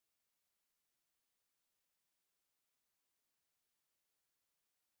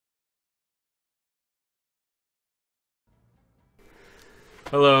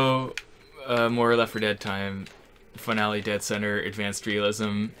Hello, more Left 4 Dead time. Finale Dead Center, Advanced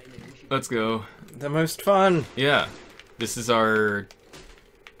Realism. Let's go. The most fun. Yeah. This is our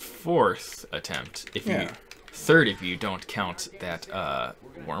fourth attempt. Yeah. Third if you don't count that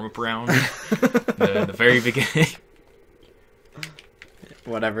warm-up round. the very beginning.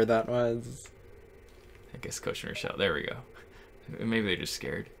 Whatever that was. I guess Coach and Rochelle. There we go. Maybe they're just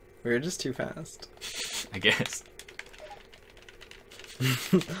scared. We were just too fast. I guess.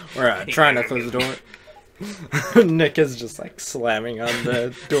 We're trying to close the door. Nick is just like slamming on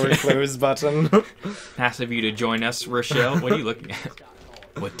the door close button. Nice of you to join us, Rochelle. What are you looking at?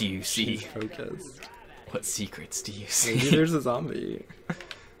 What do you see? She's focused. What secrets do you see? Maybe there's a zombie.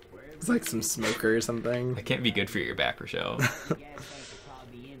 It's like some smoker or something. That can't be good for your back, Rochelle.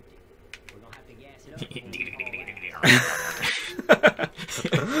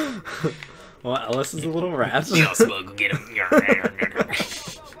 Well, Ellis is a little rat. Get him.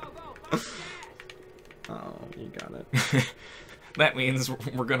 Oh, you got it. That means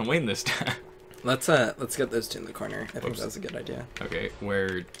we're gonna win this time. Let's get those two in the corner. I think that's a good idea. Okay,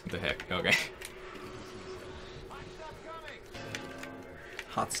 where the heck? Okay.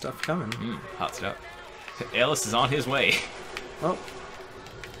 Hot stuff coming. Hot stuff. Ellis is on his way. Oh,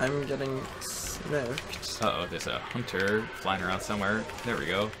 I'm getting smoked. Uh-oh, there's a hunter flying around somewhere. There we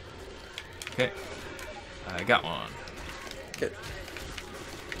go. Okay. I got one. Good.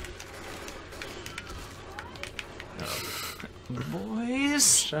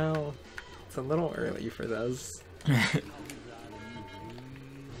 Boys. Shell. It's a little early for those. Okay,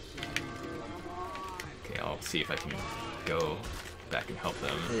 I'll see if I can go back and help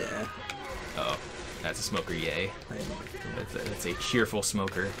them. Yeah. Uh oh, that's a smoker, yay. That's a cheerful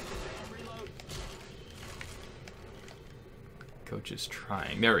smoker. Coach is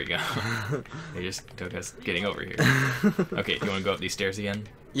trying. There we go. They just took us getting over here. Okay, you want to go up these stairs again?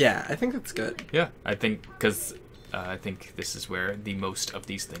 Yeah, I think that's good. Yeah, I think, because I think this is where the most of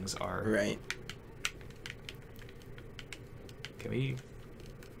these things are. Right. Can we?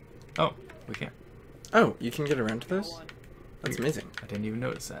 Oh, we can't. Oh, you can get around to those? That's amazing. I didn't even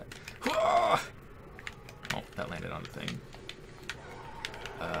notice that. Oh, that landed on the thing.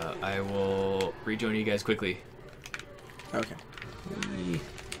 I will rejoin you guys quickly. Okay.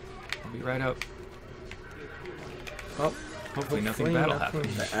 I'll be right up. Well, Hopefully nothing bad will happen.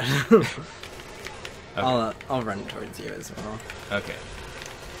 Okay. I'll run towards you as well. Okay.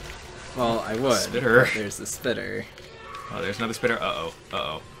 Well, I would. Spitter. But there's the spitter. Oh, there's another spitter. Uh-oh.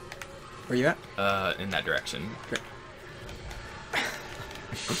 Uh-oh. Where you at? In that direction. Great.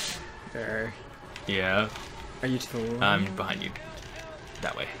 There. Yeah. Are you to the left? I'm behind you.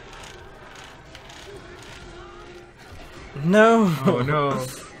 That way. No! Oh, no.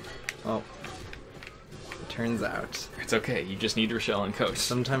 Oh. Turns out. It's okay. You just need Rochelle and Coach.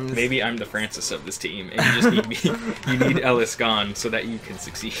 Sometimes... Maybe I'm the Francis of this team, and you just need me. You need Ellis gone so that you can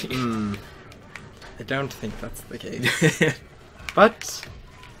succeed. I don't think that's the case. But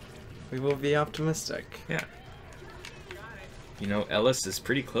we will be optimistic. Yeah. You know, Ellis is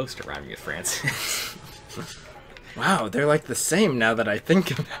pretty close to rhyming with Francis. Wow, they're like the same now that I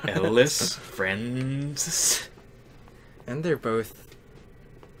think about it. Ellis, friends. And they're both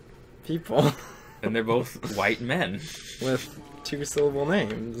people. And they're both white men. With 2-syllable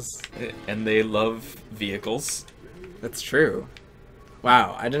names. And they love vehicles. That's true.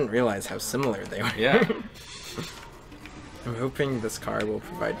 Wow, I didn't realize how similar they were. Yeah. I'm hoping this car will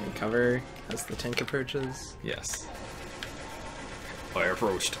provide me cover as the tank approaches. Yes. I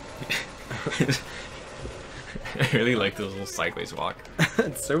approached. I really like this little sideways walk.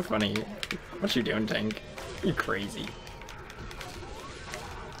 It's so funny. What you doing, tank? You crazy.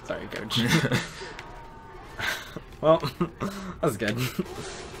 Sorry, Coach. Well, that was good.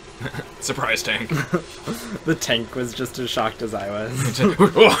 Surprise tank. The tank was just as shocked as I was.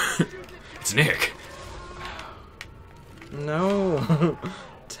 It's Nick. No.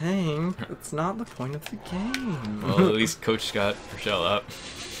 Tank, that's not the point of the game. Well, at least Coach got Rochelle up.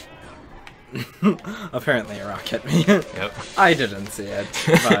 Apparently a rock hit me. Yep. I didn't see it,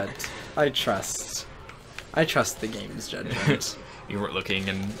 but I trust the game's judgment. You weren't looking,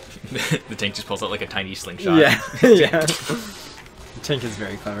 and the tank just pulls out like a tiny slingshot. Yeah, yeah. The tank is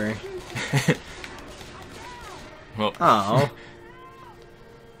very clever. Well. Oh.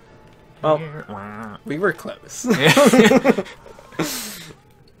 Well, we were close.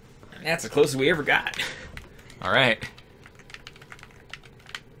 That's the closest we ever got. All right.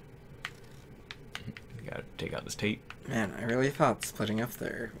 Gotta take out this tape. Man, I really thought splitting up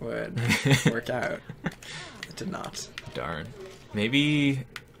there would work out. It did not. Darn. Maybe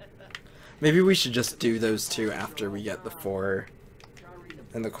we should just do those two after we get the 4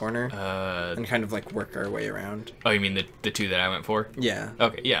 in the corner and kind of like work our way around. Oh, you mean the two that I went for? Yeah.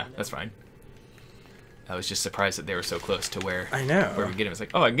 Okay, yeah, that's fine. I was just surprised that they were so close to where I know. where we get them. It's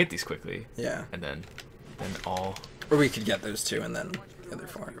like, oh, I can get these quickly. Yeah. And then all. Or we could get those two and then the other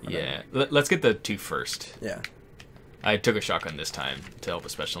four. Yeah. Let's get the two first. Yeah. I took a shotgun this time to help a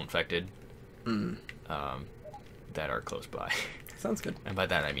special infected. That are close by. Sounds good. And by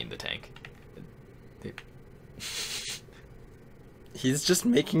that I mean the tank. He's just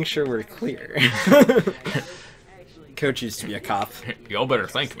making sure we're clear. Coach used to be a cop. Y'all better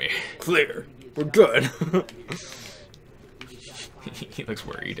thank me. Clear. We're good. He looks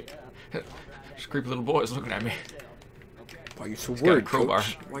worried. This creepy little boy is looking at me. Why are you so He's got a worried, crowbar.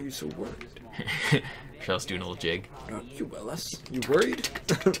 Coach? Why are you so worried? Michelle's doing a little jig. You, Ellis. You worried?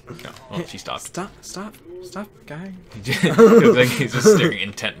 No. Oh, she stopped. Stop, guy. Looks like he's just staring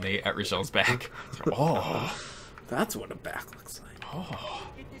intently at Rochelle's back. Oh. That's what a back looks like. Oh.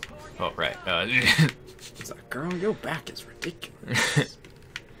 Oh, right. It's like, girl, your back is ridiculous.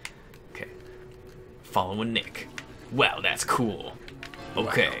 Okay. Following Nick. Wow, that's cool.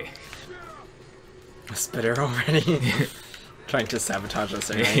 Okay. A spitter already? Trying to sabotage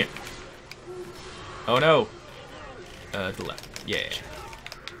us, right? Oh no! The left. Yeah.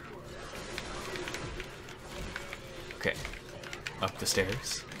 Okay. Up the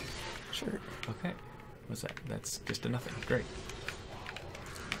stairs. Sure. Okay. What's that? That's just a nothing. Great.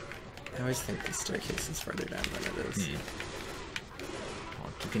 I always think the staircase is further down than it is. Oh,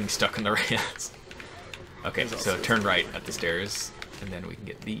 I keep getting stuck on the rails. Okay, so turn right at the stairs, and then we can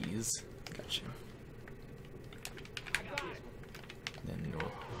get these. Gotcha. Then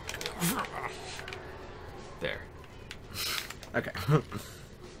we'll... There. Okay.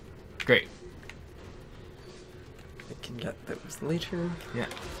 Great. We can get those later. Yeah.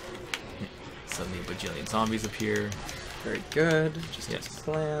 Suddenly a bajillion zombies appear. Very good. Just Yes. as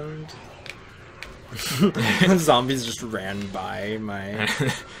planned. Zombies just ran by my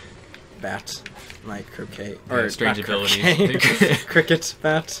bat, my croquet, or strange not ability. croquet, cricket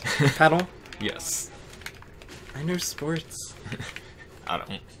bat paddle. Yes. I know sports. I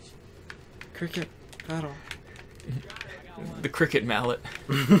don't. Cricket paddle. The cricket mallet.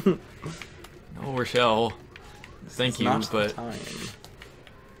 No, Rochelle. Thank you, Not the but time.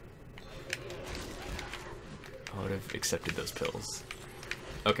 I would have accepted those pills.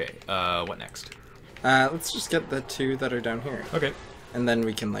 Okay, what next? Let's just get the two that are down here, Okay. and then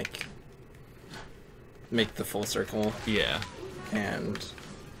we can like make the full circle, Yeah, and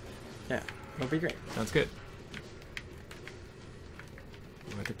yeah, it'll be great. sounds good.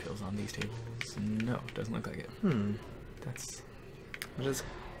 Are there pills on these tables? No, doesn't look like it. That's It is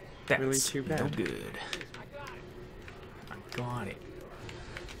that's really too bad. no good. I got it.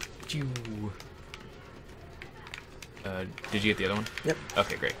 You. Did you get the other one? Yep.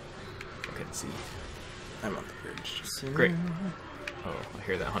 Okay, great. I couldn't see. I'm on the bridge. Just so you Great. know. Oh, I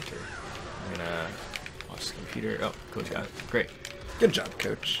hear that hunter. I'm gonna watch the computer. Oh, coach got it. Great. Good job,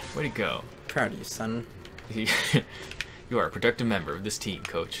 coach. Way to go. Proud of you, son. You are a productive member of this team,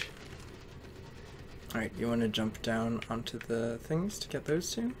 coach. Alright, you want to jump down onto the things to get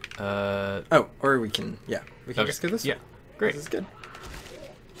those two? Uh, Oh, or we can, yeah. We can Okay. just go this Yeah. way. Great. This is good.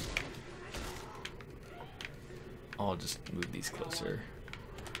 I'll just move these closer.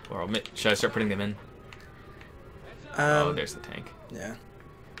 Or should I start putting them in? Oh, there's the tank. Yeah.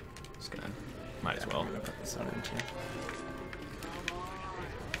 Just gonna, might as Yeah, well. I'm gonna put this one in too.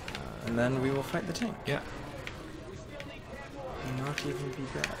 And then we will fight the tank. Yeah. Not even be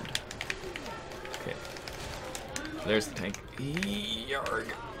bad. Okay. There's the tank. Yarg.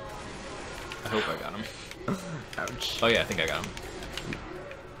 I hope I got him. Ouch. Oh yeah, I think I got him.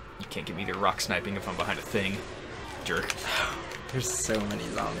 You can't get me to rock sniping if I'm behind a thing. Jerk. There's so many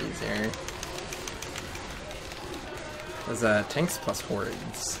zombies here. There's tanks plus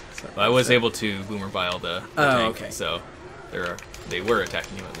hordes. So Well, I was able to boomer bile the Oh, tank, okay. so they were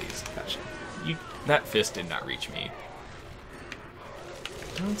attacking you at least. Gotcha. That fist did not reach me.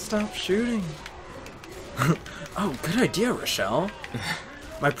 Don't stop shooting. Oh, good idea, Rochelle.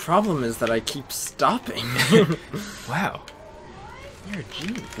 My problem is that I keep stopping. Wow. You're a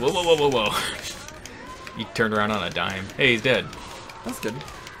genius. Whoa, whoa, whoa, whoa, whoa. You turned around on a dime. Hey, he's dead. That's good.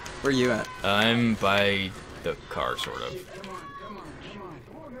 Where are you at? I'm by the car, sort of.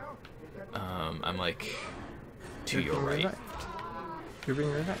 I'm like to You're your being right. revived. You're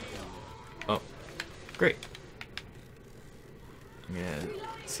being revived. Oh, great. I'm gonna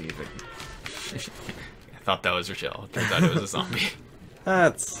see if it. I thought that was Rochelle. Turns out it was a zombie.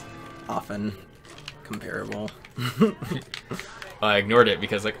 That's often comparable. I ignored it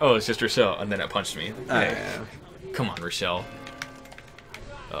because, like, oh, it's just Rochelle, and then it punched me. Hey, Yeah. come on, Rochelle.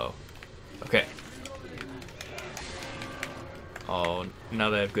 Oh. Okay. Oh, now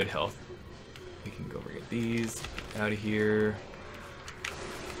that I have good health, we can go over get these out of here.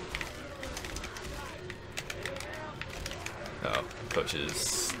 Oh, Coach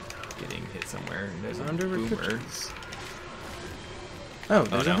is getting hit somewhere. And there's a boomer. Oh,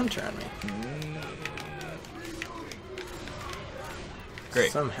 there's a hunter on me.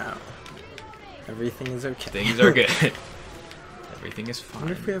 Great. Somehow. Everything is okay. Things are good. Everything is I fine.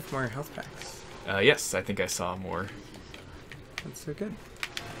 wonder if we have more health packs. Yes, I think I saw more. That's so good.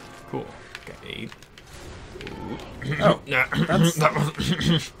 Cool. Got 8. Ooh. Oh, that's...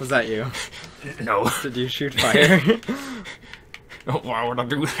 Was that you? No. Did you shoot fire? Oh, why would I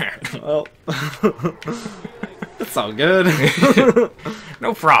do that? Well, it's all good.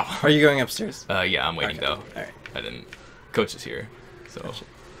 No problem. Are you going upstairs? Yeah, I'm waiting Okay. though. All right. I didn't. Coach is here, so Gotcha.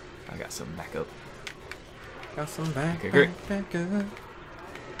 I got some backup. Got some back, Okay, great. back up.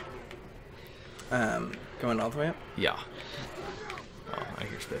 Going all the way up? Yeah. Oh, I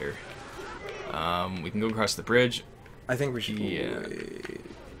hear Spitter. We can go across the bridge. I think we should. Yeah. Wait.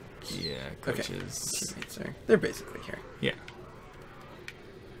 Yeah, Okay. coaches. Teammates are. They're basically here. Yeah.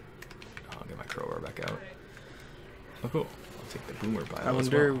 I'll get my crowbar back out. Oh, cool. I'll take the boomer bio I as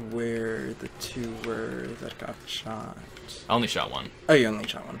wonder well. where the two were that got shot. I only shot one. Oh, you only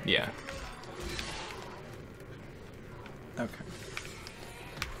shot one. Yeah. Okay.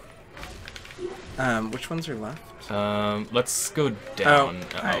 Which ones are left? Let's go down.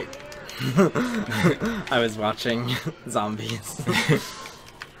 I... I was watching zombies.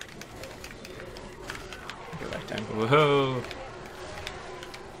 Go back down. Whoa.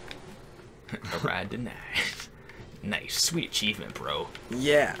 A ride tonight. Nice. Sweet achievement, bro.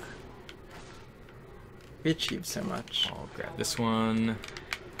 Yeah. We achieved so much. I'll grab this one.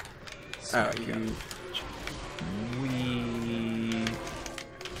 Oh, you got it.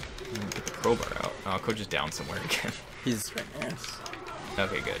 Get the crowbar out. Oh, Coach is down somewhere again. He's right there.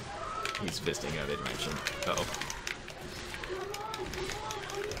 Okay, good. He's visiting another dimension. Uh-oh.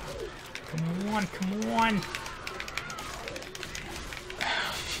 Come on, come on!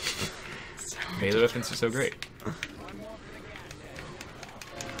 Melee weapons are so great.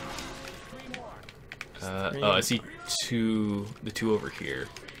 Oh, I see the two over here.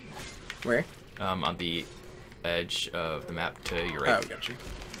 Where? On the edge of the map to your Oh, right. got you.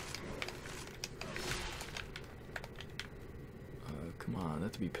 Come on,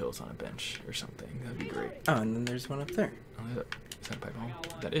 that would be pills on a bench or something. That'd be great. Oh, and then there's one up there. Oh, is that a pipe bomb?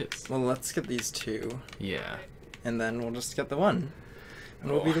 That is. Well, let's get these two, Yeah. and then we'll just get the one.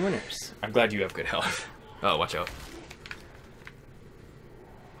 And we'll be the winners. I'm glad you have good health. Oh, watch out.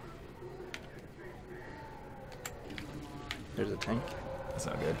 There's a tank. That's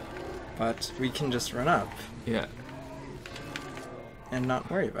not good. But we can just run up Yeah. and not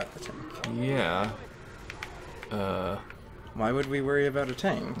worry about the tank. Yeah. Why would we worry about a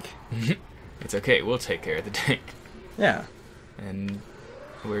tank? It's okay. We'll take care of the tank. Yeah. And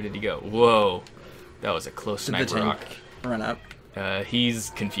where did he go? Whoa. That was a close Did the sniper rock. tank run up? He's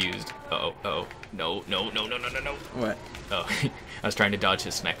confused. Uh-oh. Uh-oh. No, no, no, no, no, no, no. What? Oh, I was trying to dodge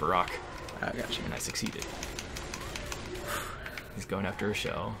his sniper rock, Oh, gotcha. and I succeeded. He's going after a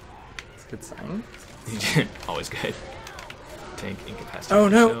shell. That's a good sign. Always good. Tank incapacitated. Oh,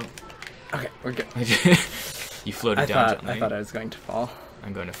 no. shell. Okay, we're good. You floated I down thought gently. I thought I was going to fall.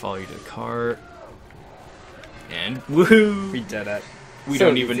 I'm going to follow you to the car. And woohoo! We did it. We So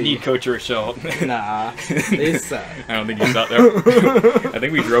don't even easy. need Coach or Shell. Nah, they suck. I don't think you saw there. I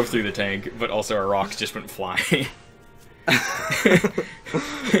think we drove through the tank, but also our rocks just went flying.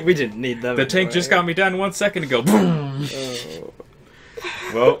 We didn't need them. The tank just got me down 1 second ago. Boom! Oh,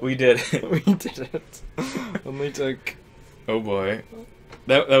 Well, we did it. we did it. Only took. Oh boy.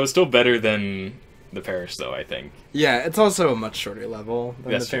 That was still better than the parish, though, I think. Yeah, it's also a much shorter level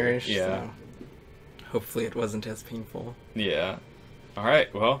than That's the true, parish. yeah. So hopefully it wasn't as painful. Yeah.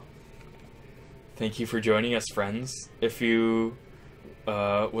 Alright, well. Thank you for joining us, friends. If you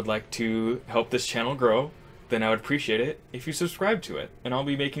would like to help this channel grow, then I would appreciate it if you subscribe to it. And I'll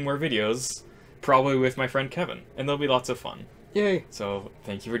be making more videos, probably with my friend Kevin. And they'll be lots of fun. Yay! So,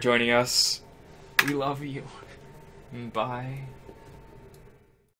 thank you for joining us. We love you. Bye.